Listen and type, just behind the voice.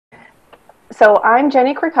So I'm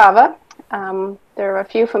Jenny Krikava. There are a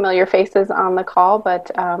few familiar faces on the call,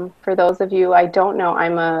 but for those of you I don't know,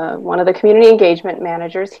 I'm one of the community engagement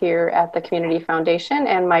managers here at the Community Foundation,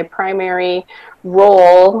 and my primary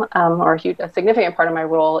role, or a significant part of my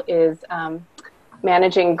role, is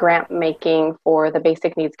managing grant making for the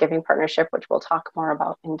Basic Needs Giving Partnership, which we'll talk more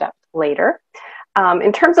about in depth later.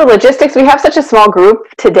 In terms of logistics, we have such a small group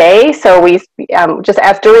today, so we just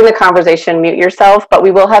ask during the conversation, mute yourself, but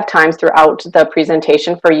we will have times throughout the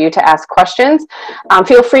presentation for you to ask questions.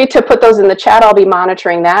 Feel free to put those in the chat. I'll be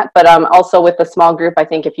monitoring that, but also with the small group, I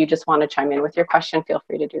think if you just want to chime in with your question, feel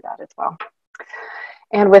free to do that as well.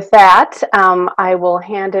 And with that, I will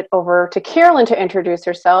hand it over to Carolyn to introduce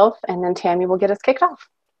herself, and then Tammy will get us kicked off.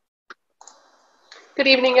 Good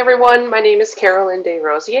evening, everyone. My name is Carolyn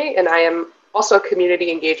DesRosiers, and I am also a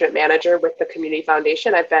community engagement manager with the Community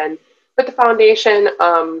Foundation. I've been with the foundation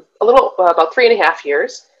about 3.5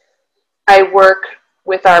 years. I work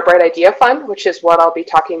with our Bright Idea Fund, which is what I'll be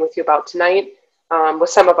talking with you about tonight, with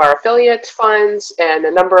some of our affiliate funds and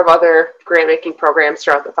a number of other grant making programs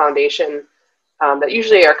throughout the foundation that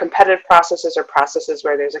usually are competitive processes or processes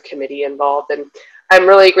where there's a committee involved. And I'm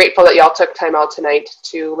really grateful that y'all took time out tonight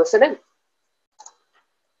to listen in.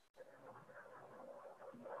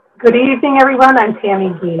 Good evening, everyone. I'm Tammy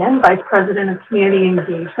Geenan, Vice President of Community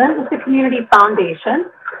Engagement with the Community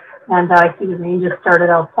Foundation. And I see the rain just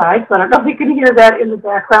started outside, so I don't know if you can hear that in the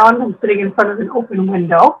background. I'm sitting in front of an open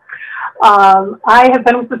window. I have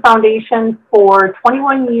been with the foundation for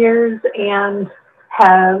 21 years and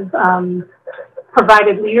have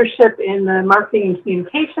provided leadership in the marketing and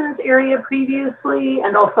communications area previously,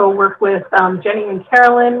 and also worked with Jenny and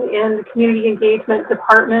Carolyn in the community engagement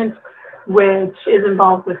department, which is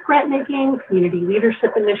involved with grant making, community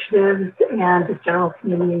leadership initiatives, and just general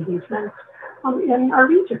community engagement in our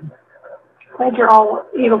region. Glad you're all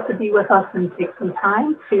able to be with us and take some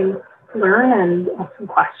time to learn and ask some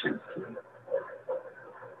questions.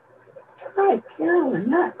 All right, Carolyn,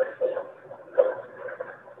 next.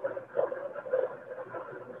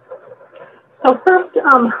 So first,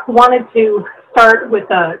 wanted to start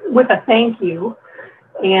with a thank you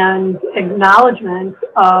and acknowledgement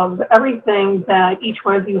of everything that each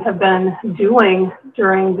one of you have been doing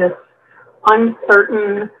during this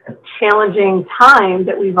uncertain, challenging time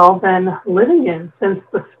that we've all been living in since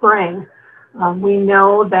the spring. We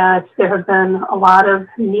know that there have been a lot of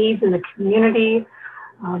needs in the community,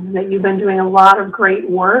 that you've been doing a lot of great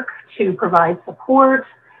work to provide support,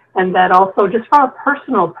 and that also just from a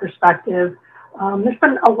personal perspective, there's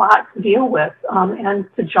been a lot to deal with and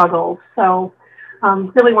to juggle. So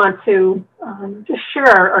really want to just share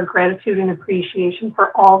our gratitude and appreciation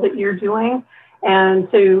for all that you're doing, and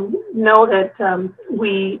to know that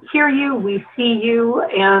we hear you, we see you,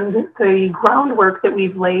 and the groundwork that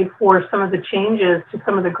we've laid for some of the changes to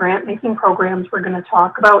some of the grant making programs we're going to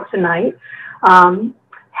talk about tonight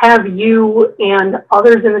have you and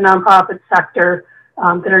others in the nonprofit sector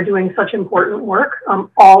that are doing such important work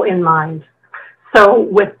all in mind. So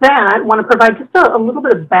with that, I want to provide just a little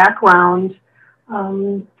bit of background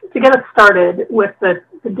to get us started with the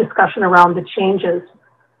discussion around the changes.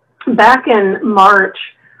 Back in March,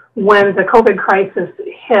 when the COVID crisis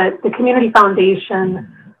hit, the Community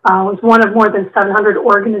Foundation was one of more than 700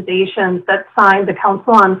 organizations that signed the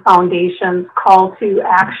Council on Foundations Call to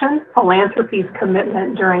Action, Philanthropy's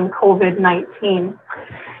commitment during COVID-19.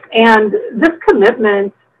 And this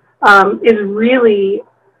commitment is really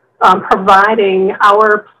providing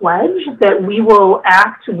our pledge that we will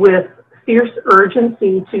act with fierce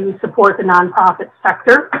urgency to support the nonprofit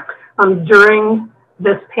sector during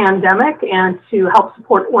this pandemic, and to help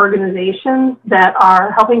support organizations that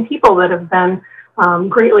are helping people that have been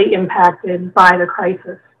greatly impacted by the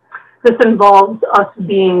crisis. This involves us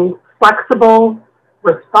being flexible,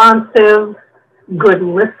 responsive, good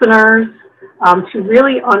listeners, to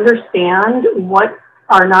really understand what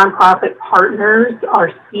our nonprofit partners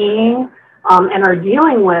are seeing and are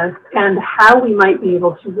dealing with, and how we might be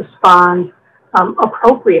able to respond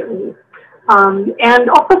appropriately. And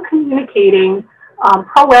also communicating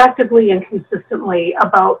proactively and consistently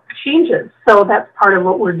about changes. So that's part of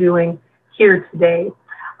what we're doing here today.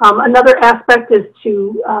 Another aspect is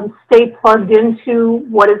to stay plugged into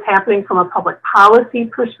what is happening from a public policy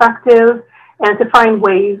perspective, and to find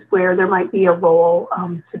ways where there might be a role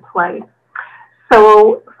to play.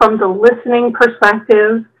 So from the listening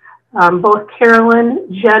perspective, both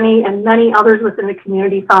Carolyn, Jenny, and many others within the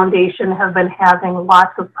Community Foundation have been having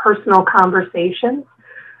lots of personal conversations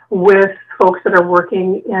with folks that are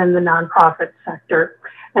working in the nonprofit sector.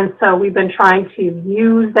 And so we've been trying to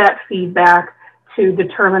use that feedback to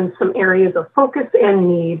determine some areas of focus and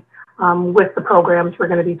need with the programs we're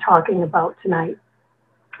going to be talking about tonight.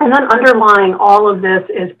 And then underlying all of this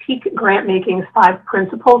is Peak Grantmaking's 5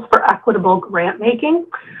 principles for equitable grant making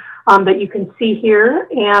that you can see here.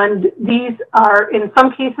 And these are, in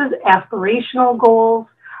some cases, aspirational goals,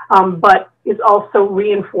 but is also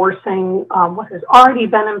reinforcing what has already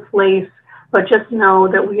been in place. But just know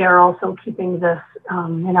that we are also keeping this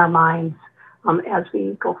in our minds as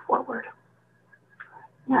we go forward.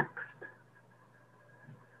 Next.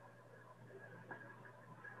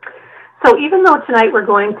 So even though tonight we're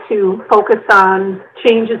going to focus on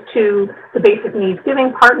changes to the Basic Needs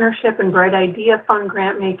Giving Partnership and Bright Idea Fund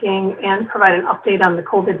grant making and provide an update on the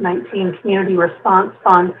COVID-19 Community Response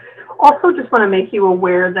Fund, also just want to make you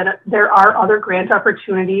aware that there are other grant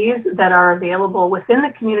opportunities that are available within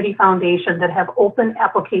the Community Foundation that have open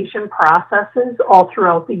application processes all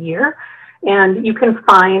throughout the year. And you can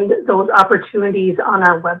find those opportunities on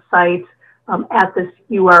our website at this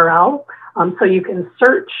URL. So you can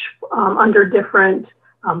search under different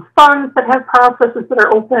funds that have processes that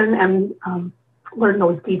are open and learn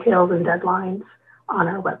those details and deadlines on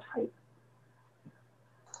our website.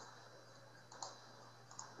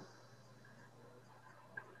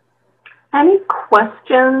 Any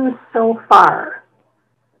questions so far?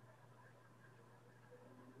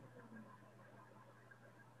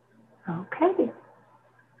 Okay.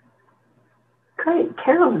 Great,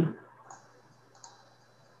 Carolyn.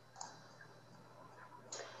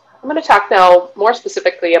 I'm going to talk now more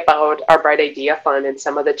specifically about our Bright Idea Fund and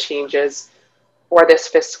some of the changes for this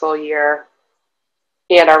fiscal year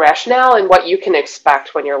and our rationale and what you can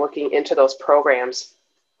expect when you're looking into those programs.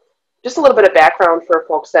 Just a little bit of background for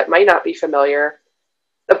folks that might not be familiar.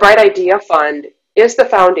 The Bright Idea Fund is the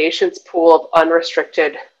foundation's pool of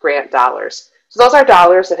unrestricted grant dollars. So those are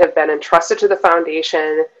dollars that have been entrusted to the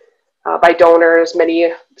foundation by donors,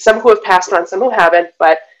 some who have passed on, some who haven't,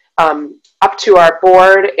 but up to our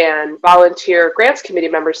board and volunteer grants committee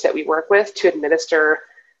members that we work with to administer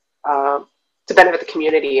to benefit the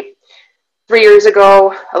community. 3 years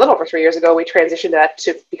ago, a little over 3 years ago, we transitioned that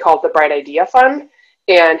to be called the Bright Idea Fund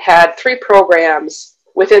and had 3 programs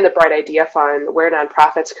within the Bright Idea Fund where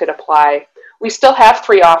nonprofits could apply. We still have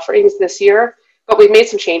 3 offerings this year, but we've made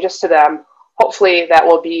some changes to them. Hopefully that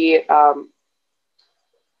will be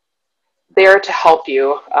there to help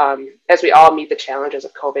you as we all meet the challenges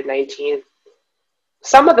of COVID-19.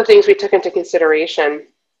 Some of the things we took into consideration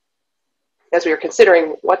as we were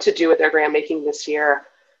considering what to do with our grant making this year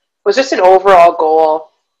was just an overall goal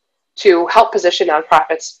to help position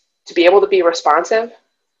nonprofits to be able to be responsive,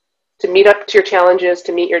 to meet up to your challenges,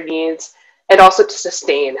 to meet your needs, and also to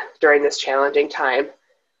sustain during this challenging time.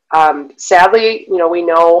 Sadly, we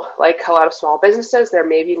know, like a lot of small businesses, there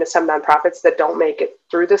may be some nonprofits that don't make it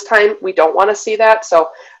through this time. We don't want to see that. So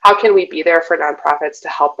how can we be there for nonprofits to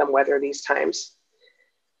help them weather these times?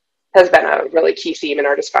 Has been a really key theme in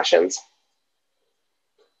our discussions.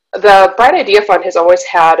 The Bright Idea Fund has always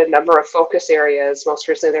had a number of focus areas. Most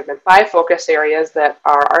recently, there have been 5 focus areas that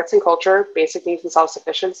are arts and culture, basic needs and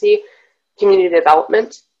self-sufficiency, community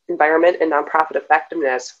development, environment, and nonprofit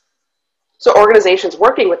effectiveness. So organizations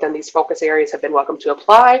working within these focus areas have been welcome to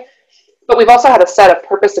apply, but we've also had a set of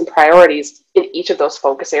purpose and priorities in each of those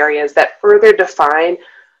focus areas that further define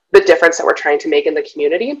the difference that we're trying to make in the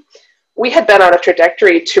community. We had been on a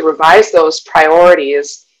trajectory to revise those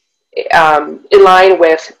priorities in line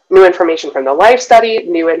with new information from the Life Study,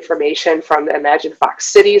 new information from the Imagine Fox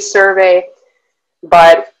Cities survey.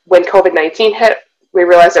 But when COVID-19 hit, we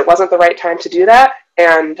realized it wasn't the right time to do that.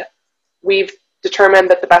 And we've determined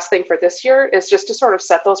that the best thing for this year is just to sort of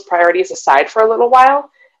set those priorities aside for a little while,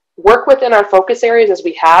 work within our focus areas as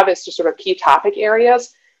we have as just sort of key topic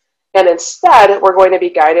areas. And instead, we're going to be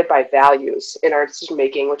guided by values in our decision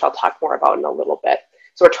making, which I'll talk more about in a little bit.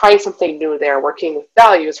 So we're trying something new there, working with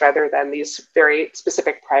values rather than these very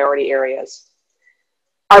specific priority areas.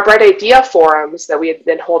 Our Bright Idea forums that we have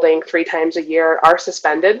been holding 3 times a year are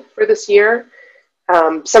suspended for this year.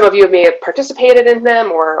 Some of you may have participated in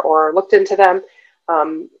them or looked into them.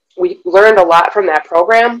 We learned a lot from that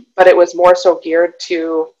program, but it was more so geared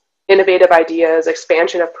to innovative ideas,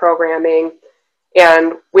 expansion of programming,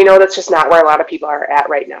 and we know that's just not where a lot of people are at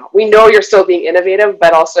right now. We know you're still being innovative,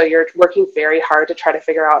 but also you're working very hard to try to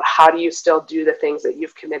figure out how do you still do the things that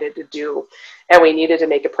you've committed to do. And we needed to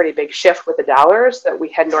make a pretty big shift with the dollars that we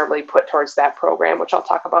had normally put towards that program, which I'll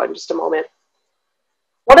talk about in just a moment.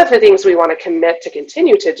 One of the things we want to commit to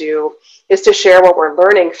continue to do is to share what we're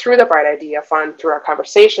learning through the Bright Idea Fund, through our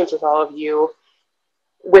conversations with all of you,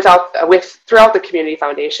 throughout the Community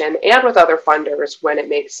Foundation and with other funders when it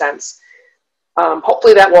makes sense.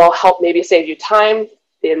 Hopefully that will help maybe save you time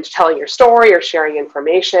in telling your story or sharing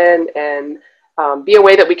information, and be a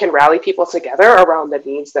way that we can rally people together around the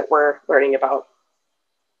needs that we're learning about.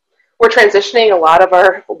 We're transitioning a lot of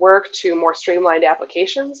our work to more streamlined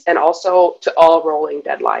applications and also to all rolling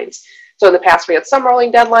deadlines. So in the past, we had some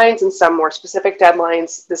rolling deadlines and some more specific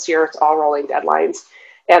deadlines. This year, it's all rolling deadlines.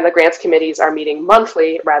 And the grants committees are meeting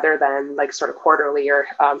monthly rather than like sort of quarterly or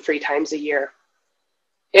 3 times a year.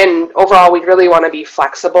 And overall, we really want to be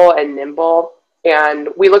flexible and nimble. And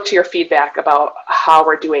we look to your feedback about how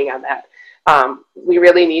we're doing on that. We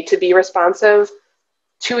really need to be responsive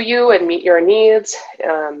to you and meet your needs.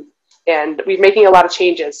 And we're making a lot of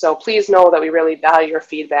changes. So please know that we really value your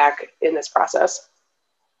feedback in this process.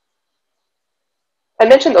 I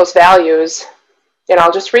mentioned those values, and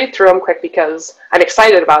I'll just read through them quick because I'm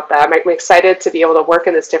excited about them. I'm excited to be able to work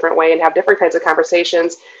in this different way and have different kinds of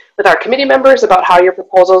conversations with our committee members about how your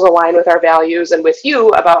proposals align with our values and with you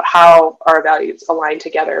about how our values align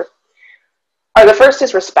together. The first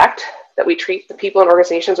is respect, that we treat the people and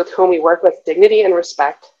organizations with whom we work with dignity and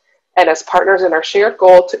respect, and as partners in our shared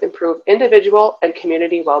goal to improve individual and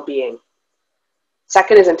community well-being.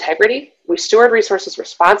 Second is integrity. We steward resources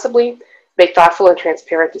responsibly, make thoughtful and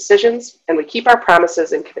transparent decisions, and we keep our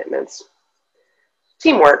promises and commitments.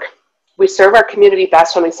 Teamwork. We serve our community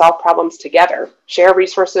best when we solve problems together, share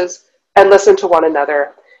resources, and listen to one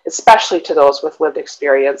another, especially to those with lived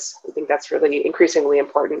experience. I think that's really increasingly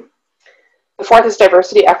important. The fourth is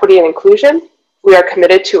diversity, equity, and inclusion. We are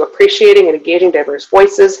committed to appreciating and engaging diverse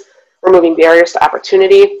voices, removing barriers to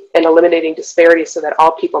opportunity, and eliminating disparities so that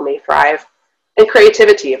all people may thrive. And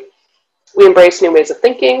creativity. We embrace new ways of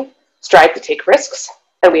thinking, strive to take risks,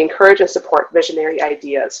 and we encourage and support visionary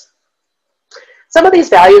ideas. Some of these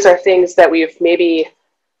values are things that we've maybe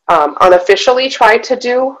unofficially tried to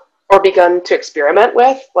do or begun to experiment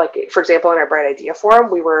with. Like, for example, in our Bright Idea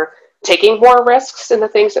Forum, we were taking more risks in the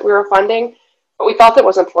things that we were funding, but we felt it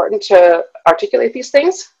was important to articulate these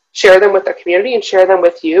things, share them with the community, and share them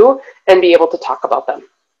with you, and be able to talk about them.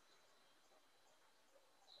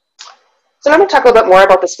 So now I'm going to talk a little bit more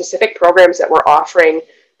about the specific programs that we're offering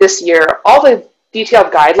this year. All the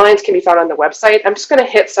detailed guidelines can be found on the website. I'm just going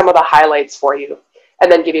to hit some of the highlights for you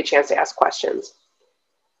and then give you a chance to ask questions.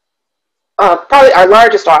 Probably our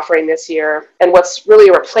largest offering this year, and what's really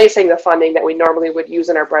replacing the funding that we normally would use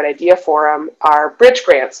in our Bright Idea Forum, are bridge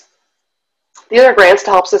grants. These are grants to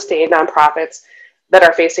help sustain nonprofits that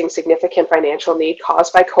are facing significant financial need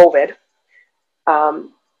caused by COVID.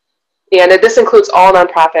 And this includes all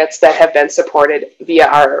nonprofits that have been supported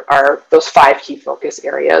via those 5 key focus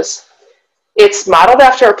areas. It's modeled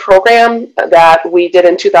after a program that we did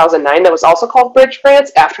in 2009 that was also called Bridge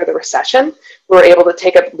Grants after the recession. We were able to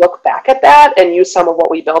take a look back at that and use some of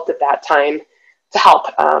what we built at that time to help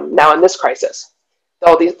now in this crisis.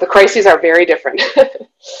 So the crises are very different.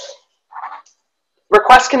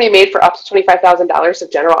 Requests can be made for up to $25,000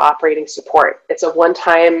 of general operating support. It's a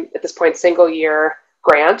one-time, at this point, single-year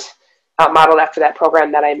grant modeled after that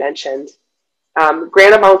program that I mentioned.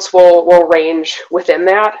 Grant amounts will range within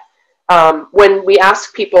that. When we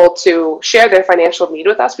ask people to share their financial need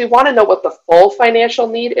with us, we want to know what the full financial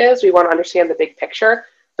need is. We want to understand the big picture,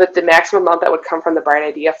 but the maximum amount that would come from the Bright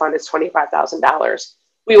Idea Fund is $25,000.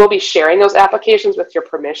 We will be sharing those applications with your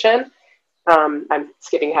permission. I'm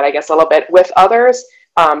skipping ahead, I guess, a little bit with others.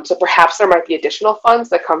 So perhaps there might be additional funds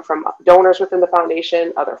that come from donors within the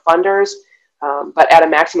foundation, other funders, but at a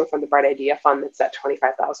maximum from the Bright Idea Fund, it's that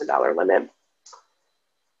 $25,000 limit.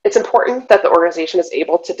 It's important that the organization is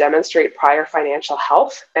able to demonstrate prior financial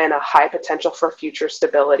health and a high potential for future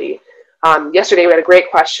stability. Yesterday, we had a great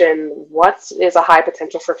question. What is a high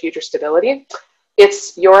potential for future stability?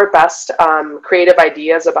 It's your best creative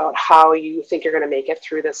ideas about how you think you're going to make it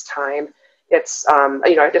through this time. It's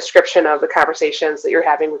a description of the conversations that you're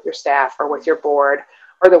having with your staff or with your board,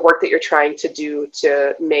 or the work that you're trying to do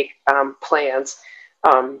to make plans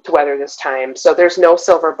to weather this time. So there's no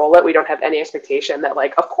silver bullet. We don't have any expectation that,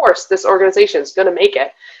 like, of course, this organization is going to make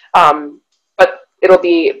it. But it'll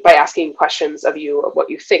be by asking questions of you of what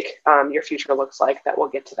you think your future looks like that we'll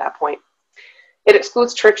get to that point. It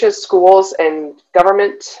excludes churches, schools, and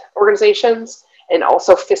government organizations, and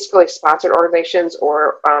also fiscally sponsored organizations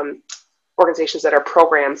or organizations that are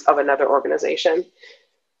programs of another organization.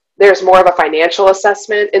 There's more of a financial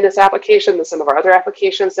assessment in this application than some of our other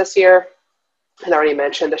applications this year. And I already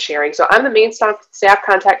mentioned the sharing. So I'm the main staff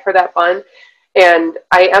contact for that fund. And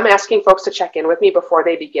I am asking folks to check in with me before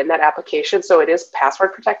they begin that application. So it is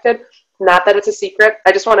password protected. Not that it's a secret.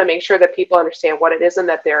 I just want to make sure that people understand what it is and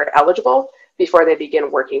that they're eligible before they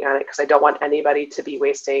begin working on it, because I don't want anybody to be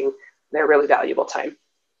wasting their really valuable time.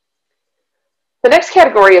 The next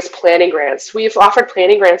category is planning grants. We've offered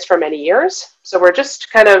planning grants for many years, so we're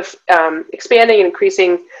just kind of expanding and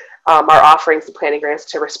increasing our offerings to planning grants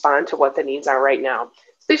to respond to what the needs are right now.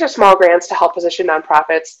 So these are small grants to help position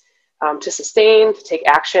nonprofits to sustain, to take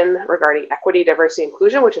action regarding equity, diversity,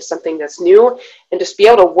 inclusion, which is something that's new, and just be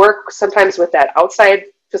able to work sometimes with that outside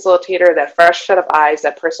facilitator, that fresh set of eyes,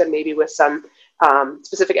 that person maybe with some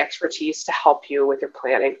specific expertise to help you with your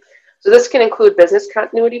planning. So this can include business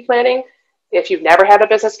continuity planning. If you've never had a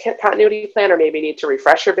business continuity plan or maybe need to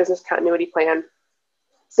refresh your business continuity plan.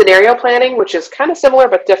 Scenario planning, which is kind of similar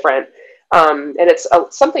but different. And it's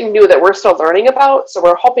something new that we're still learning about. So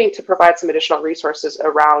we're hoping to provide some additional resources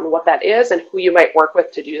around what that is and who you might work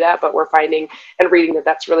with to do that. But we're finding and reading that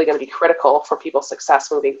that's really going to be critical for people's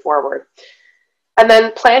success moving forward. And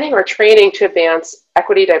then planning or training to advance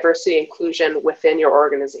equity, diversity, inclusion within your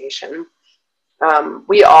organization.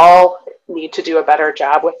 We all need to do a better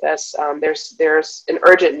job with this. There's an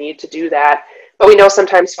urgent need to do that, but we know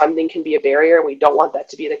sometimes funding can be a barrier. We don't want that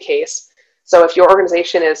to be the case. So if your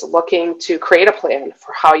organization is looking to create a plan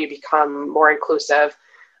for how you become more inclusive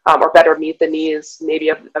or better meet the needs maybe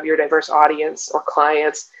of your diverse audience or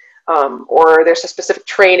clients, or there's a specific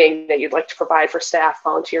training that you'd like to provide for staff,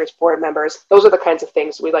 volunteers, board members, those are the kinds of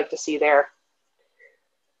things we'd like to see there.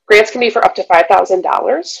 Grants can be for up to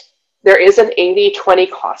 $5,000. There is an 80-20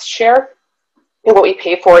 cost share, and what we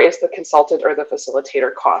pay for is the consultant or the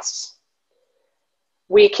facilitator costs.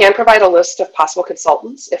 We can provide a list of possible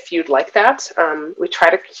consultants if you'd like that. We try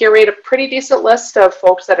to curate a pretty decent list of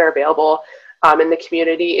folks that are available in the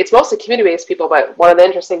community. It's mostly community-based people, but one of the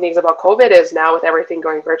interesting things about COVID is now with everything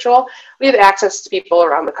going virtual, we have access to people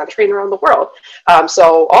around the country and around the world.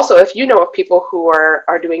 So also, if you know of people who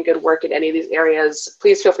are doing good work in any of these areas,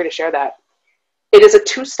 please feel free to share that. It is a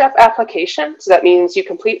two-step application, so that means you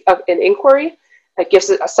complete an inquiry that gives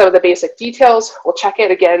us some of the basic details. We'll check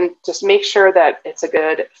it again, just make sure that it's a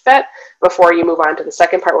good fit before you move on to the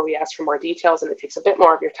second part where we ask for more details and it takes a bit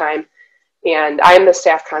more of your time. And I'm the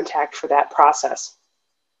staff contact for that process.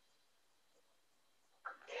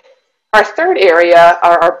 Our third area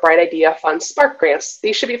are our Bright Idea Fund Spark grants.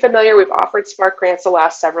 These should be familiar. We've offered Spark grants the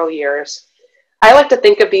last several years. I like to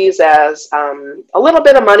think of these as a little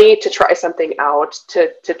bit of money to try something out,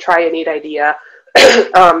 to try a neat idea.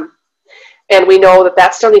 And we know that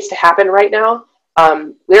that still needs to happen right now.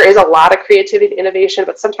 There is a lot of creativity and innovation,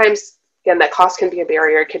 but sometimes, again, that cost can be a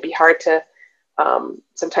barrier. It can be hard to,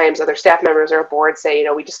 sometimes other staff members or a board say, you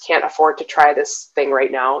know, we just can't afford to try this thing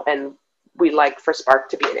right now. And we'd like for Spark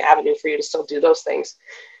to be an avenue for you to still do those things.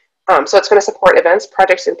 So it's going to support events,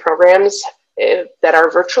 projects, and programs that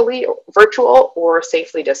are virtual or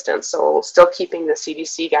safely distanced. So still keeping the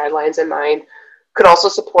CDC guidelines in mind. Could also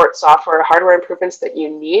support software or hardware improvements that you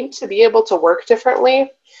need to be able to work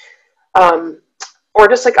differently. Or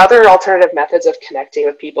just like other alternative methods of connecting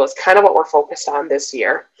with people is kind of what we're focused on this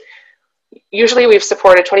year. Usually we've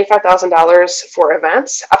supported $25,000 for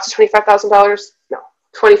events, up to $25,000, no,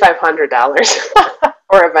 $2,500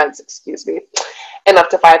 for events, excuse me, and up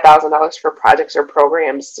to $5,000 for projects or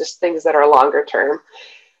programs, just things that are longer term.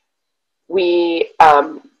 We,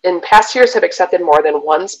 in past years, have accepted more than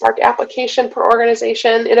one Spark application per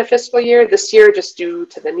organization in a fiscal year. This year, just due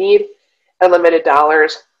to the need and limited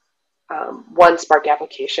dollars, one Spark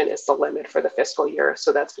application is the limit for the fiscal year.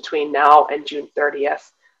 So that's between now and June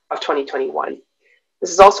 30th of 2021.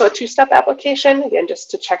 This is also a two-step application, again,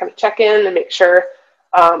 just to check in and make sure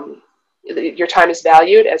your time is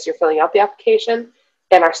valued as you're filling out the application.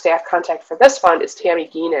 And our staff contact for this fund is Tammy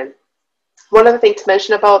Geenan. One other thing to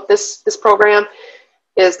mention about this program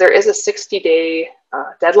is there is a 60-day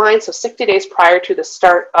deadline. So 60 days prior to the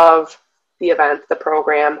start of the event, the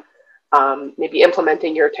program, maybe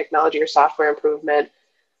implementing your technology or software improvement,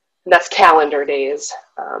 and that's calendar days.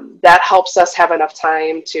 That helps us have enough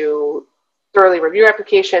time to thoroughly review your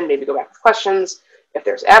application, maybe go back with questions. If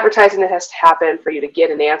there's advertising that has to happen, for you to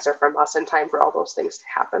get an answer from us in time for all those things to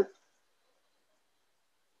happen.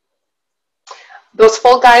 Those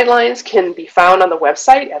full guidelines can be found on the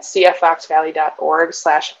website at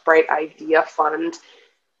cfoxvalley.org/brightideafund.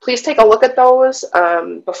 Please take a look at those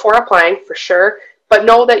before applying for sure, but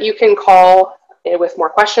know that you can call with more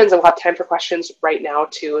questions, and we'll have time for questions right now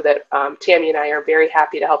too, that Tammy and I are very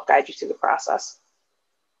happy to help guide you through the process.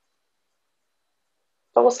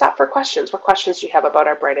 But we'll stop for questions. What questions do you have about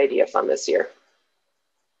our Bright Idea Fund this year?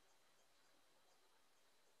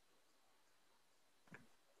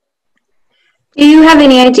 Do you have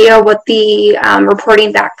any idea what the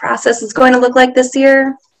reporting back process is going to look like this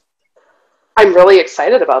year? I'm really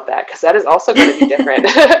excited about that because that is also going to be different.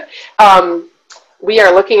 We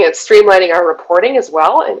are looking at streamlining our reporting as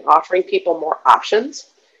well and offering people more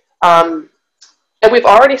options. And we've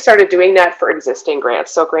already started doing that for existing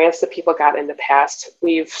grants. So grants that people got in the past,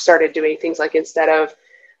 we've started doing things like instead of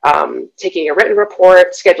taking a written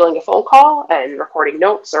report, scheduling a phone call and recording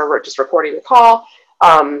notes or just recording the call.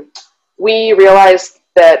 We realized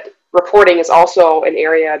that reporting is also an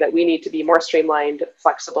area that we need to be more streamlined,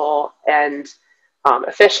 flexible, and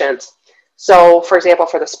efficient. So for example,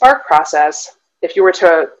 for the Spark process, if you were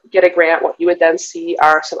to get a grant, what you would then see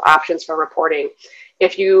are some options for reporting.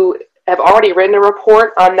 If you have already written a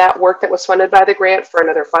report on that work that was funded by the grant for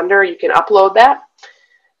another funder, you can upload that.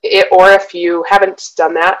 Or if you haven't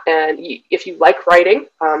done that, and if you like writing,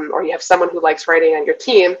 or you have someone who likes writing on your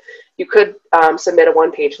team, you could submit a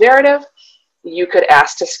one-page narrative. You could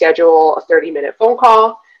ask to schedule a 30-minute phone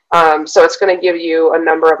call. So it's going to give you a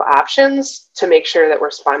number of options to make sure that we're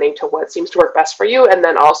responding to what seems to work best for you, and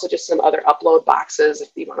then also just some other upload boxes if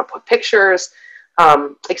you want to put pictures,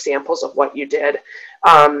 examples of what you did.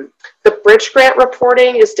 The bridge grant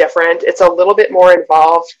reporting is different. It's a little bit more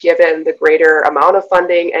involved given the greater amount of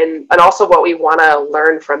funding and also what we want to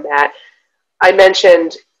learn from that. I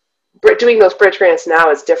mentioned doing those bridge grants now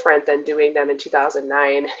is different than doing them in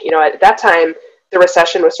 2009. You know, at that time, the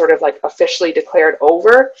recession was sort of like officially declared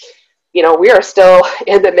over. You know, we are still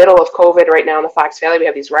in the middle of COVID right now in the Fox Valley. We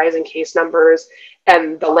have these rising case numbers,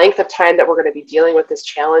 and the length of time that we're going to be dealing with these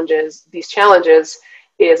challenges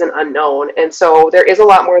is an unknown. And so there is a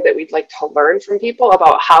lot more that we'd like to learn from people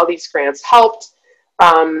about how these grants helped.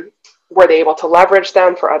 Were they able to leverage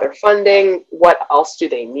them for other funding? What else do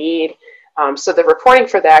they need? So the reporting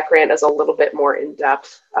for that grant is a little bit more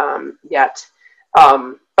in-depth yet.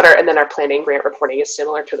 And then our planning grant reporting is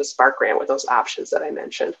similar to the Spark grant with those options that I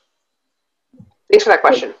mentioned. Thanks for that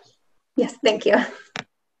question. Yes, thank you.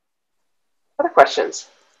 Other questions?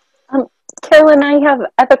 Carolyn, I have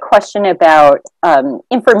a question about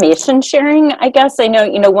information sharing, I guess. I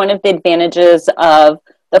know, one of the advantages of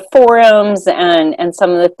the forums and some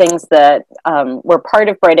of the things that were part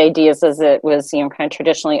of Bright Ideas as it was, kind of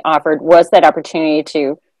traditionally offered was that opportunity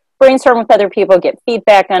to brainstorm with other people, get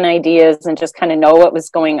feedback on ideas, and just kind of know what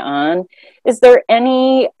was going on. Is there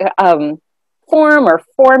any forum or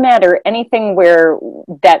format or anything where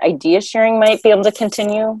that idea sharing might be able to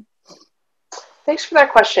continue? Thanks for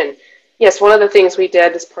that question. Yes, one of the things we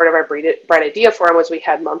did as part of our Bright Idea Forum was we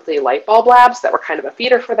had monthly light bulb labs that were kind of a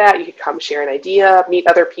feeder for that. You could come share an idea, meet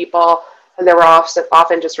other people, and there were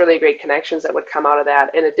often just really great connections that would come out of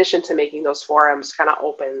that, in addition to making those forums kind of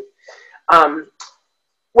open.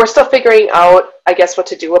 We're still figuring out, I guess, what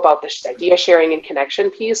to do about this idea sharing and connection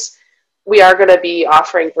piece. We are going to be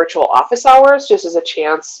offering virtual office hours just as a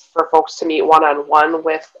chance for folks to meet one-on-one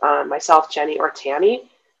with myself, Jenny, or Tammy.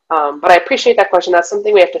 But I appreciate that question. That's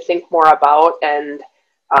something we have to think more about. And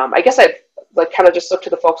I guess I'd kind of just look to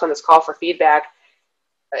the folks on this call for feedback.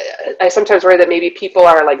 I sometimes worry that maybe people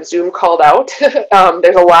are like Zoom called out.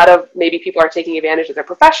 There's a lot of, maybe people are taking advantage of their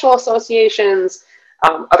professional associations,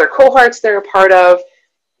 other cohorts they're a part of.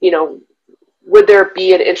 Would there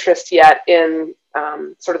be an interest yet in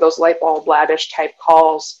sort of those light bulb lavish type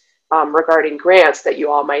calls regarding grants that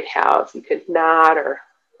you all might have? You could nod or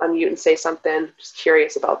unmute and say something. Just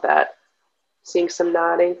curious about that. Seeing some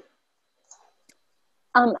nodding.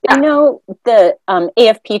 Yeah. I know the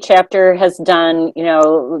AFP chapter has done,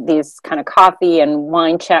 these kind of coffee and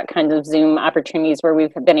wine chat kinds of Zoom opportunities where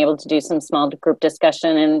we've been able to do some small group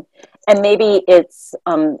discussion, and maybe it's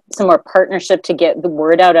some more partnership to get the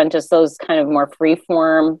word out on just those kind of more free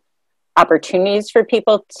form opportunities for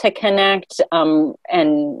people to connect. And,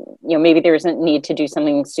 maybe there isn't need to do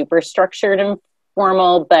something super structured and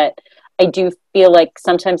formal, but I do feel like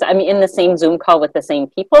sometimes I'm in the same Zoom call with the same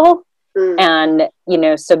people. And,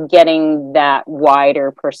 so getting that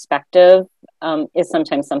wider perspective is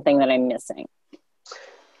sometimes something that I'm missing.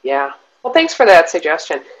 Yeah. Well, thanks for that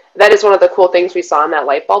suggestion. That is one of the cool things we saw in that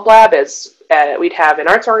light bulb lab is we'd have an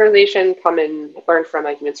arts organization come and learn from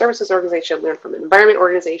a human services organization, learn from an environment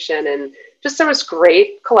organization, and just there was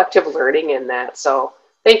great collective learning in that. So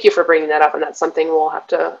thank you for bringing that up, and that's something we'll have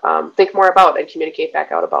to think more about and communicate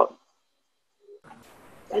back out about.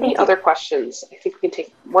 Any other questions? I think we can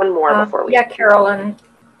take one more before we... Yeah, Carolyn,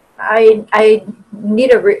 I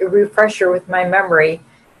need a refresher with my memory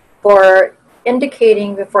for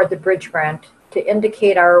indicating before the bridge grant to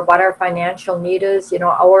indicate what our financial need is.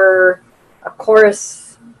 Our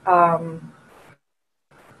chorus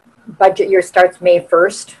budget year starts May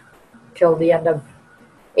 1st till the end of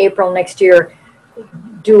April next year.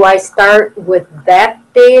 Do I start with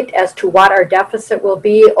that date as to what our deficit will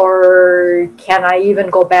be, or can I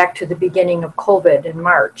even go back to the beginning of COVID in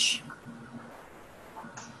March?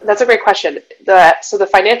 That's a great question. So the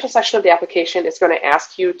financial section of the application is going to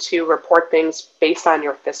ask you to report things based on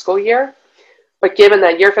your fiscal year. But given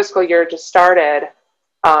that your fiscal year just started,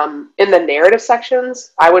 in the narrative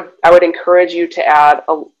sections, I would encourage you to add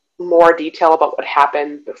more detail about what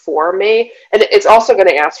happened before May. And it's also going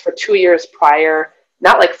to ask for 2 years prior,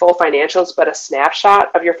 not like full financials, but a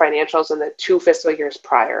snapshot of your financials in the 2 fiscal years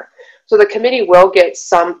prior. So the committee will get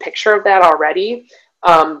some picture of that already,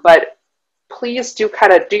 but please do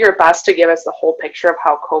kind of do your best to give us the whole picture of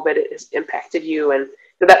how COVID has impacted you. And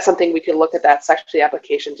that's something we can look at that section of the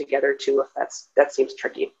application together too, if that seems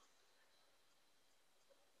tricky.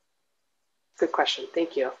 Good question.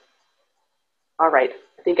 Thank you. All right.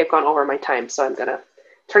 I think I've gone over my time, so I'm going to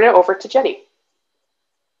turn it over to Jenny.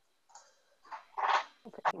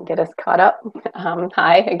 Get us caught up.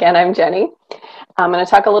 Hi, again, I'm Jenny. I'm going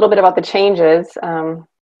to talk a little bit about the changes,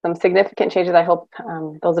 some significant changes I hope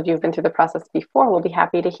those of you who've been through the process before will be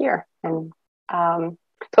happy to hear. And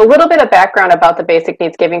so a little bit of background about the Basic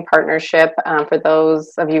Needs Giving Partnership. For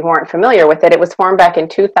those of you who aren't familiar with it, it was formed back in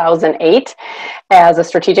 2008 as a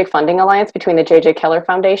strategiip funding alliance between the J.J. Keller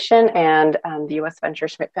Foundation and the U.S. Venture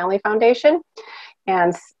Schmidt Family Foundation.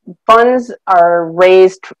 And funds are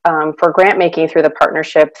raised for grant making through the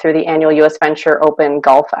partnership through the annual U.S. Venture Open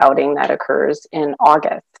Golf outing that occurs in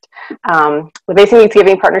August. The Basic Needs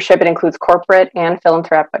Giving Partnership, it includes corporate and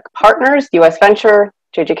philanthropic partners, U.S. Venture,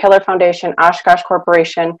 J.J. Keller Foundation, Oshkosh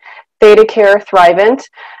Corporation, Theta Care, Thrivent,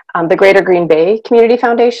 the Greater Green Bay Community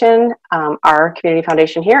Foundation, our community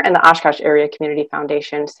foundation here, and the Oshkosh Area Community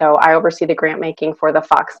Foundation. So I oversee the grant making for the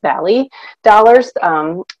Fox Valley dollars,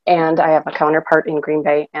 and I have a counterpart in Green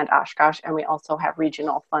Bay and Oshkosh, and we also have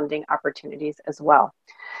regional funding opportunities as well.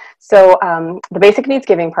 So the Basic Needs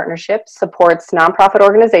Giving Partnership supports nonprofit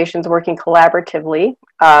organizations working collaboratively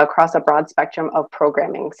across a broad spectrum of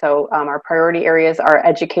programming. So our priority areas are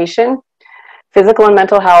education, physical and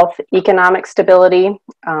mental health, economic stability,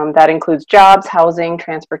 that includes jobs, housing,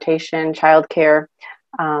 transportation, childcare,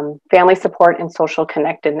 family support, and social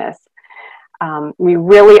connectedness. We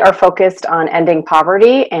really are focused on ending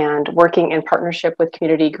poverty and working in partnership with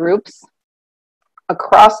community groups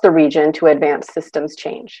across the region to advance systems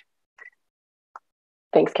change.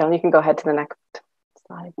 Thanks, Kellen. You can go ahead to the next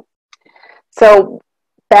slide. So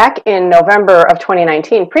back in November of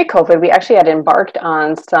 2019, pre-COVID, we actually had embarked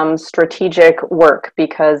on some strategic work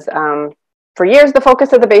because for years, the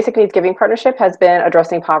focus of the Basic Needs Giving Partnership has been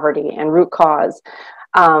addressing poverty and root cause,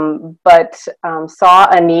 but saw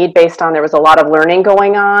a need based on there was a lot of learning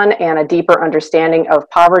going on and a deeper understanding of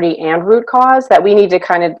poverty and root cause that we need to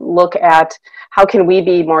kind of look at how can we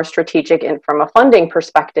be more strategic from a funding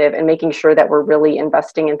perspective and making sure that we're really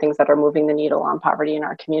investing in things that are moving the needle on poverty in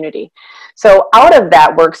our community. So out of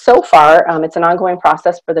that work so far, it's an ongoing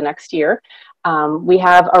process for the next year. We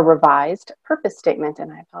have a revised purpose statement, and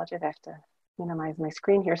I apologize, I have to minimize my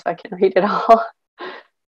screen here so I can read it all.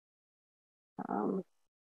 All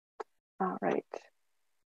right.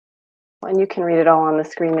 And you can read it all on the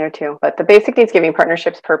screen there too. But the Basic Needs Giving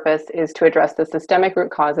Partnership's purpose is to address the systemic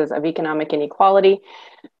root causes of economic inequality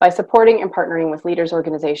by supporting and partnering with leaders,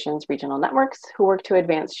 organizations, regional networks who work to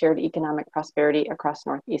advance shared economic prosperity across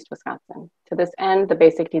Northeast Wisconsin. To this end, the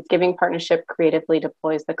Basic Needs Giving Partnership creatively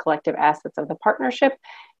deploys the collective assets of the partnership,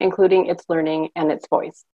 including its learning and its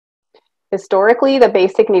voice. Historically, the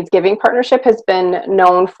Basic Needs Giving Partnership has been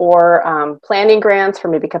known for planning grants, for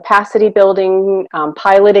maybe capacity building,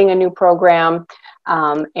 piloting a new program,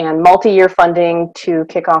 and multi-year funding to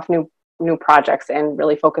kick off new projects and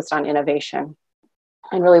really focused on innovation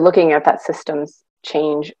and really looking at that systems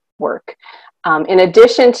change work. In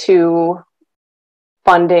addition to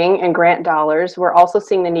funding and grant dollars, we're also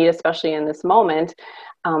seeing the need, especially in this moment,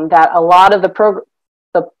 that a lot of the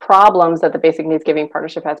problems that the Basic Needs Giving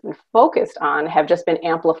Partnership has been focused on have just been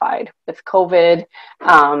amplified with COVID,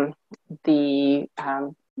 the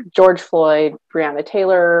George Floyd, Breonna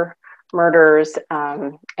Taylor murders,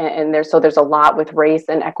 and there's a lot with race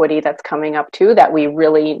and equity that's coming up too that we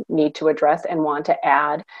really need to address and want to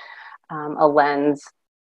add an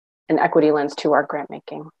equity lens to our grant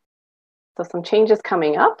making. So some changes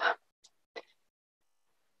coming up.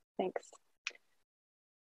 Thanks.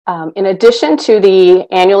 In addition to the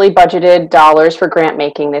annually budgeted dollars for grant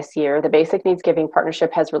making this year, the Basic Needs Giving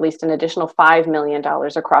Partnership has released an additional $5 million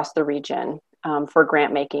across the region for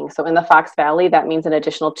grant making. So in the Fox Valley, that means an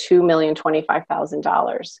additional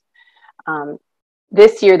 $2,025,000.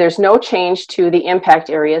 This year, there's no change to the impact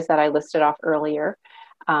areas that I listed off earlier.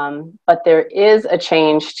 But there is a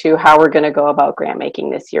change to how we're going to go about grant making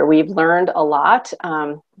this year. We've learned a lot,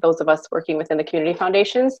 those of us working within the community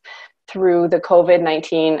foundations, through the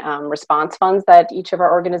COVID-19 response funds that each of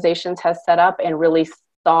our organizations has set up, and really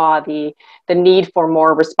saw the need for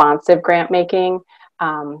more responsive grant making,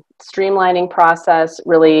 streamlining process,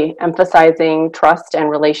 really emphasizing trust and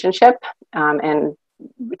relationship, and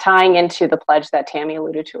tying into the pledge that Tammy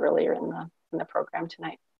alluded to earlier in the program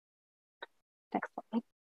tonight. Next slide.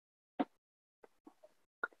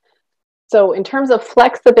 So in terms of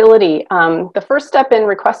flexibility, the first step in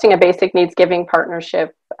requesting a basic needs giving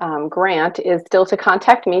partnership grant is still to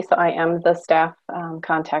contact me. So I am the staff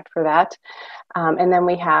contact for that. And then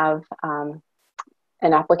we have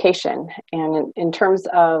an application. And in terms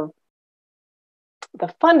of the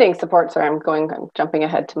funding support, sorry, I'm jumping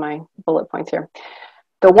ahead to my bullet points here.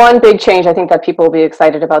 The one big change I think that people will be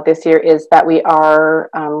excited about this year is that we are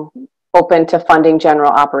open to funding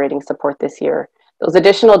general operating support this year. Those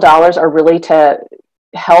additional dollars are really to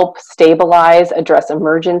help stabilize, address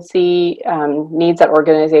emergency needs that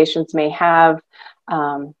organizations may have,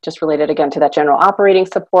 just related again to that general operating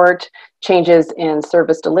support, changes in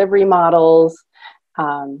service delivery models.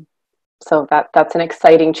 So that's an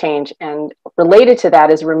exciting change. And related to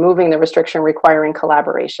that is removing the restriction requiring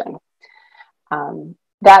collaboration.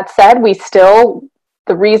 That said,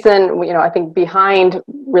 the reason, I think behind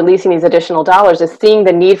releasing these additional dollars is seeing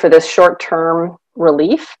the need for this short-term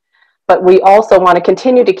relief, but we also want to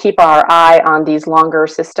continue to keep our eye on these longer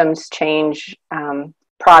systems change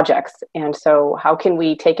projects. And so how can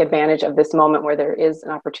we take advantage of this moment where there is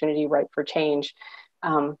an opportunity ripe for change,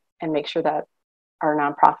 and make sure that our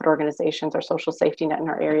nonprofit organizations, our social safety net in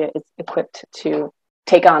our area is equipped to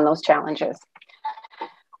take on those challenges.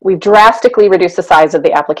 We've drastically reduced the size of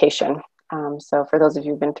the application. So for those of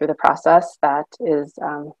you who've been through the process, that is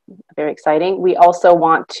very exciting. We also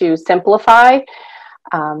want to simplify.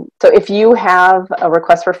 So if you have a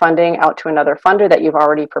request for funding out to another funder that you've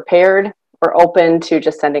already prepared, we're open to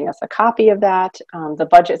just sending us a copy of that. The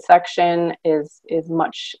budget section is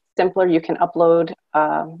much simpler. You can upload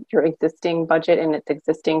your existing budget in its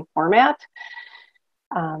existing format.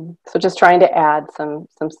 So just trying to add some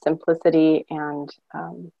simplicity and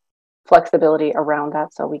flexibility around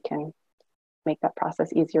that so we can make that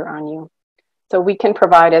process easier on you. So we can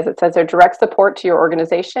provide, as it says there, direct support to your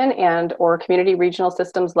organization and or community regional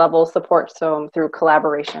systems level support, so through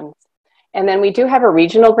collaborations. And then we do have a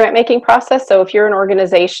regional grant making process. So if you're an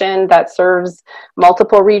organization that serves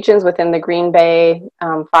multiple regions within the Green Bay,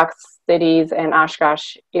 Fox Cities, and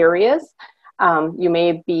Oshkosh areas, you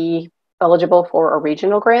may be eligible for a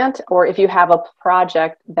regional grant, or if you have a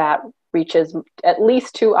project that reaches at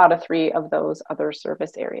least 2 out of 3 of those other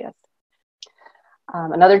service areas.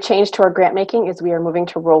 Another change to our grant making is we are moving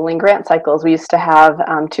to rolling grant cycles. We used to have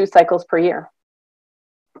 2 cycles per year.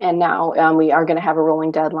 And now we are going to have a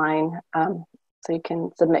rolling deadline, so you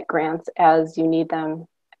can submit grants as you need them.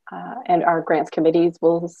 And our grants committees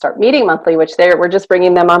will start meeting monthly, which we're just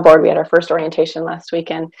bringing them on board. We had our first orientation last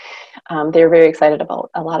week, and they're very excited about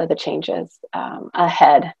a lot of the changes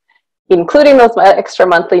ahead, including those extra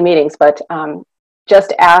monthly meetings. But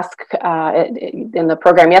just ask, in the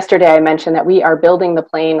program yesterday, I mentioned that we are building the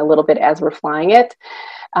plane a little bit as we're flying it.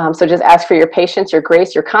 So just ask for your patience, your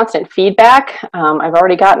grace, your constant feedback. I've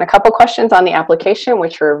already gotten a couple questions on the application,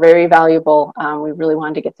 which are very valuable. We really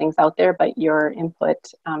wanted to get things out there, but your input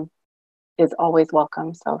is always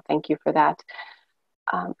welcome. So thank you for that.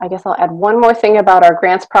 I guess I'll add one more thing about our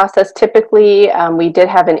grants process. Typically, we did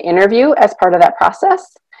have an interview as part of that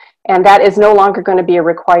process. And that is no longer going to be a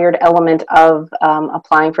required element of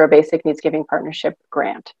applying for a basic needs giving partnership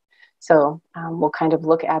grant. So we'll kind of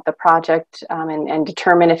look at the project and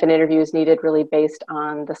determine if an interview is needed, really based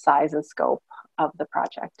on the size and scope of the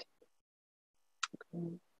project. I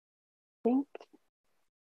think.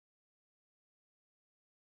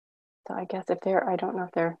 So I guess I don't know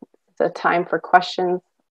if there's a time for questions.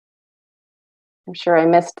 I'm sure I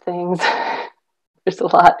missed things. There's a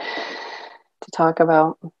lot to talk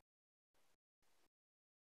about.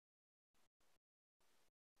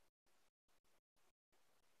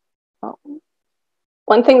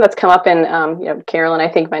 One thing that's come up, and Carolyn, I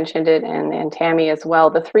think, mentioned it, and Tammy as well,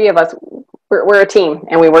 the 3 of us, we're a team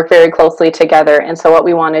and we work very closely together. And so what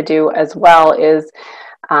we want to do as well is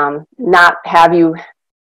not have you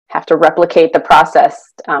have to replicate the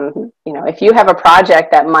process. If you have a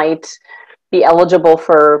project that might be eligible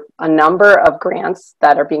for a number of grants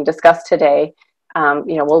that are being discussed today,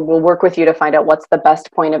 we'll work with you to find out what's the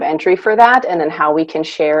best point of entry for that, and then how we can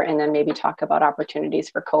share, and then maybe talk about opportunities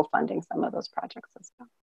for co-funding some of those projects as well.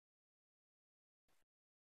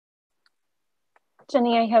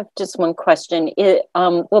 Jenny, I have just one question.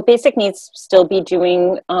 Will Basic Needs still be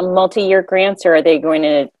doing multi-year grants, or are they going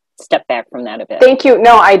to step back from that a bit? Thank you.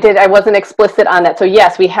 No, I wasn't explicit on that. So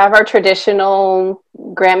yes, we have our traditional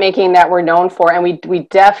grant making that we're known for, and we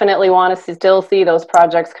definitely want to still see those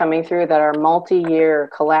projects coming through that are multi-year,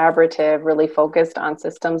 collaborative, really focused on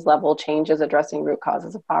systems level changes addressing root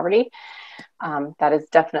causes of poverty. That is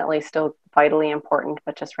definitely still vitally important,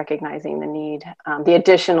 but just recognizing the need, the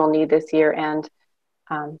additional need this year, and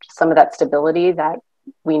some of that stability that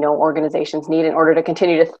we know organizations need in order to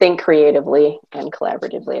continue to think creatively and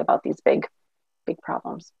collaboratively about these big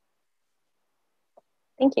problems.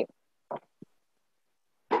 Thank you.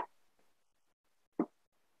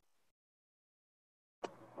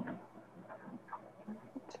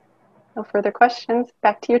 No further questions.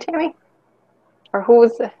 Back to you, Tammy. Or who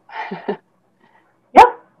was it? Yep.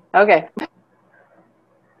 Okay.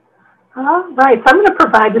 All right, so I'm going to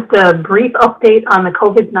provide just a brief update on the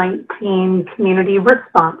COVID-19 Community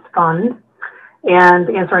Response Fund and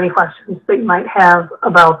answer any questions that you might have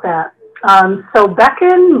about that. So back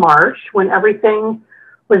in March, when everything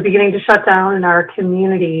was beginning to shut down in our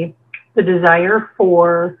community, the desire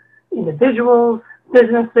for individuals,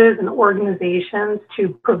 businesses, and organizations to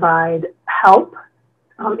provide help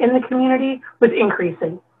in the community was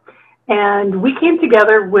increasing. And we came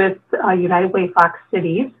together with United Way Fox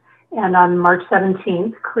Cities, and on March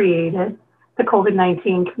 17th created the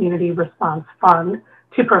COVID-19 Community Response Fund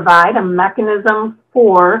to provide a mechanism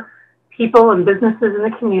for people and businesses in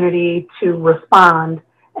the community to respond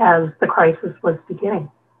as the crisis was beginning.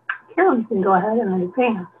 Carol, you can go ahead and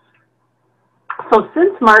advance. So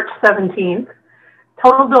since March 17th,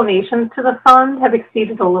 total donations to the fund have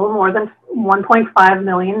exceeded a little more than $1.5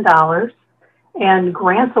 million, and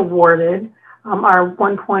grants awarded are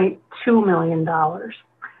 $1.2 million.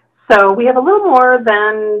 So we have a little more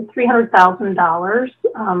than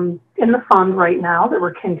 $300,000 in the fund right now that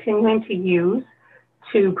we're continuing to use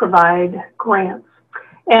to provide grants.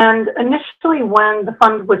 And initially when the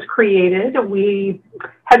fund was created, we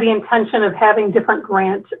had the intention of having different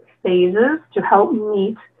grant phases to help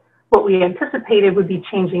meet what we anticipated would be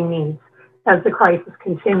changing needs as the crisis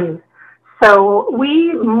continued. So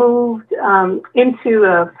we moved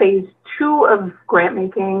into phase 2 of grant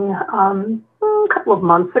making a couple of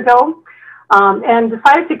months ago, and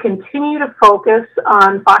decided to continue to focus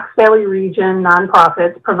on Fox Valley region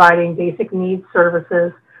nonprofits providing basic needs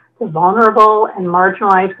services to vulnerable and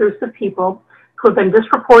marginalized groups of people who have been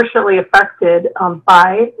disproportionately affected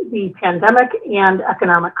by the pandemic and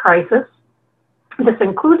economic crisis. This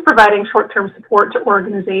includes providing short-term support to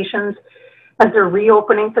organizations as they're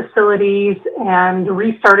reopening facilities and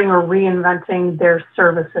restarting or reinventing their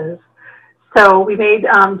services. So we made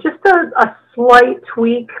just a slight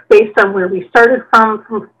tweak based on where we started from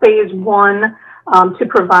phase 1 to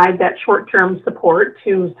provide that short-term support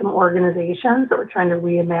to some organizations that were trying to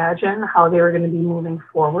reimagine how they were going to be moving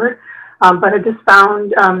forward. But I just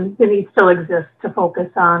found the need still exists to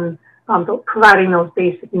focus on providing those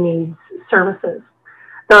basic needs services.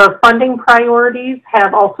 The funding priorities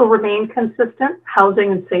have also remained consistent: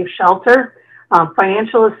 housing and safe shelter,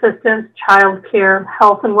 financial assistance, child care,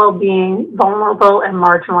 health and well-being, vulnerable and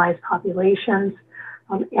marginalized populations,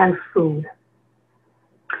 and food.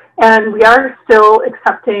 And we are still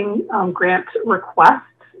accepting grant requests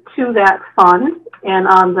to that fund. And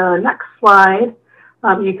on the next slide,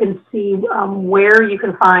 you can see where you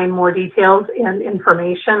can find more details and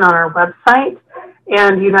information on our website.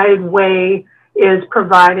 And United Way is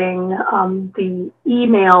providing the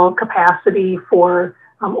email capacity for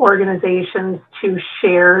organizations to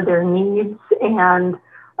share their needs and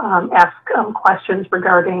ask questions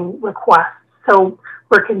regarding requests. So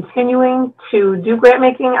we're continuing to do grant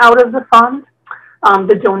making out of the fund.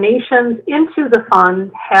 The donations into the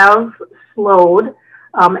fund have slowed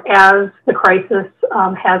as the crisis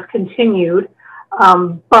has continued,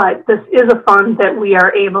 but this is a fund that we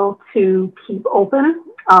are able to keep open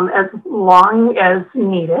as long as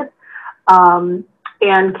needed,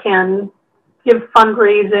 and can give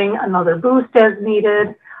fundraising another boost as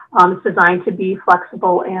needed. It's designed to be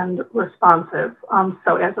flexible and responsive.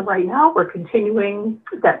 So as of right now, we're continuing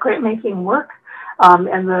that grant making work,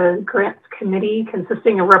 and the grants committee,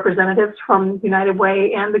 consisting of representatives from United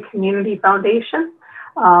Way and the Community Foundation,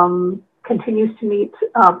 continues to meet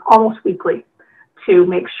almost weekly to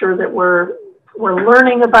make sure that we're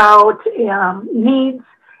learning about needs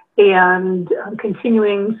and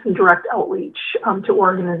continuing some direct outreach to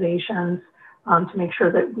organizations to make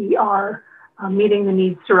sure that we are meeting the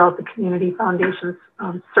needs throughout the Community Foundation's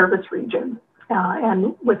service region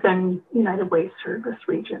and within United Way service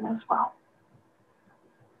region as well.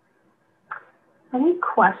 Any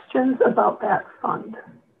questions about that fund?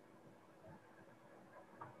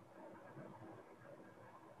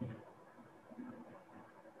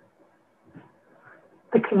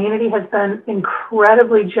 The community has been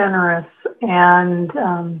incredibly generous,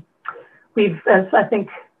 and we've, as I think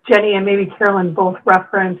Jenny and maybe Carolyn both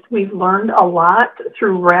referenced, we've learned a lot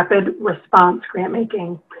through rapid response grant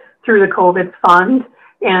making through the COVID fund,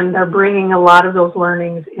 and are bringing a lot of those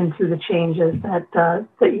learnings into the changes that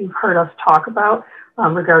you've heard us talk about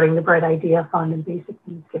regarding the Bright Idea Fund and Basic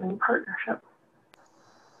Needs Giving Partnership.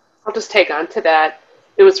 I'll just take on to that.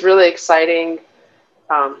 It was really exciting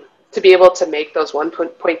to be able to make those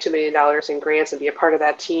 $1.2 million in grants and be a part of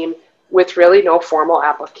that team with really no formal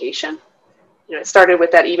application. You know, it started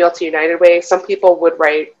with that email to United Way. Some people would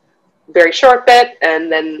write very short bit, and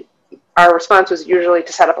then our response was usually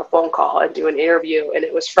to set up a phone call and do an interview. And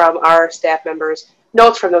it was from our staff members'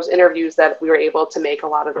 notes from those interviews that we were able to make a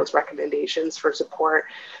lot of those recommendations for support.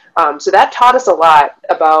 So that taught us a lot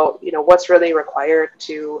about, you know, what's really required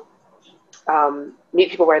to meet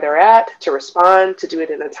people where they're at, to respond, to do it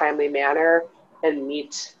in a timely manner, and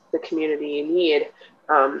meet the community need.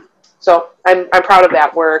 So I'm proud of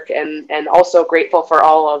that work, and also grateful for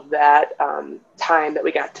all of that time that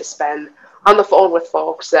we got to spend on the phone with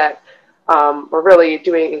folks that were really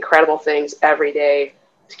doing incredible things every day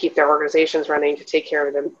to keep their organizations running, to take care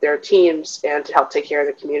of their teams, and to help take care of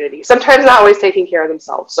the community. Sometimes not always taking care of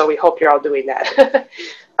themselves, so we hope you're all doing that.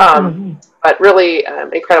 But really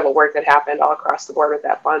incredible work that happened all across the board with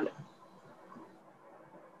that fund.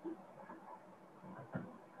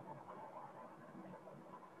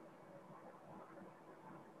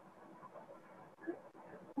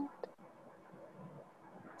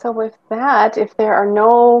 So with that, if there are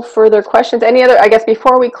no further questions, any other, I guess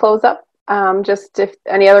before we close up, just if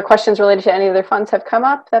any other questions related to any other funds have come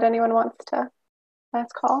up that anyone wants to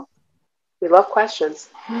last call? We love questions.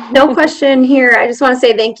 No question here. I just want to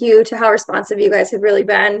say thank you to how responsive you guys have really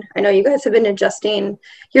been. I know you guys have been adjusting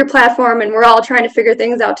your platform, and we're all trying to figure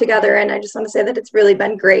things out together. And I just want to say that it's really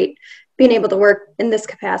been great being able to work in this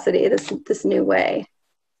capacity, this new way.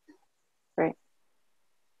 Great.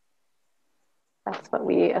 That's what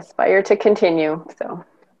we aspire to continue. So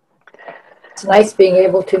it's nice being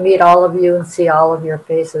able to meet all of you and see all of your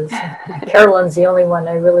faces. Carolyn's the only one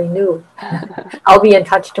I really knew. I'll be in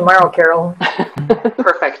touch tomorrow, Carol.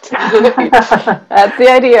 Perfect. That's the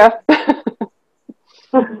idea.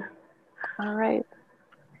 All right.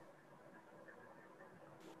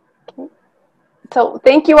 Okay. So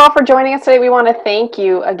thank you all for joining us today. We want to thank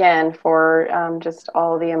you again for just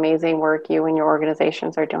all the amazing work you and your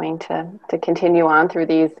organizations are doing to continue on through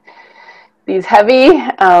these heavy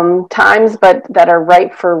times, but that are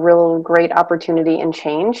ripe for real great opportunity and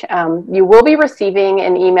change. You will be receiving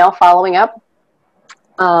an email following up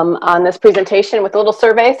on this presentation with a little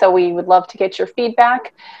survey, so we would love to get your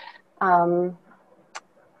feedback. And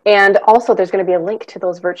also there's going to be a link to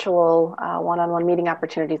those virtual one-on-one meeting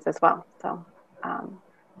opportunities as well. So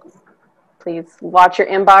please watch your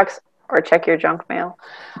inbox or check your junk mail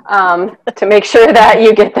to make sure that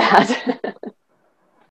you get that.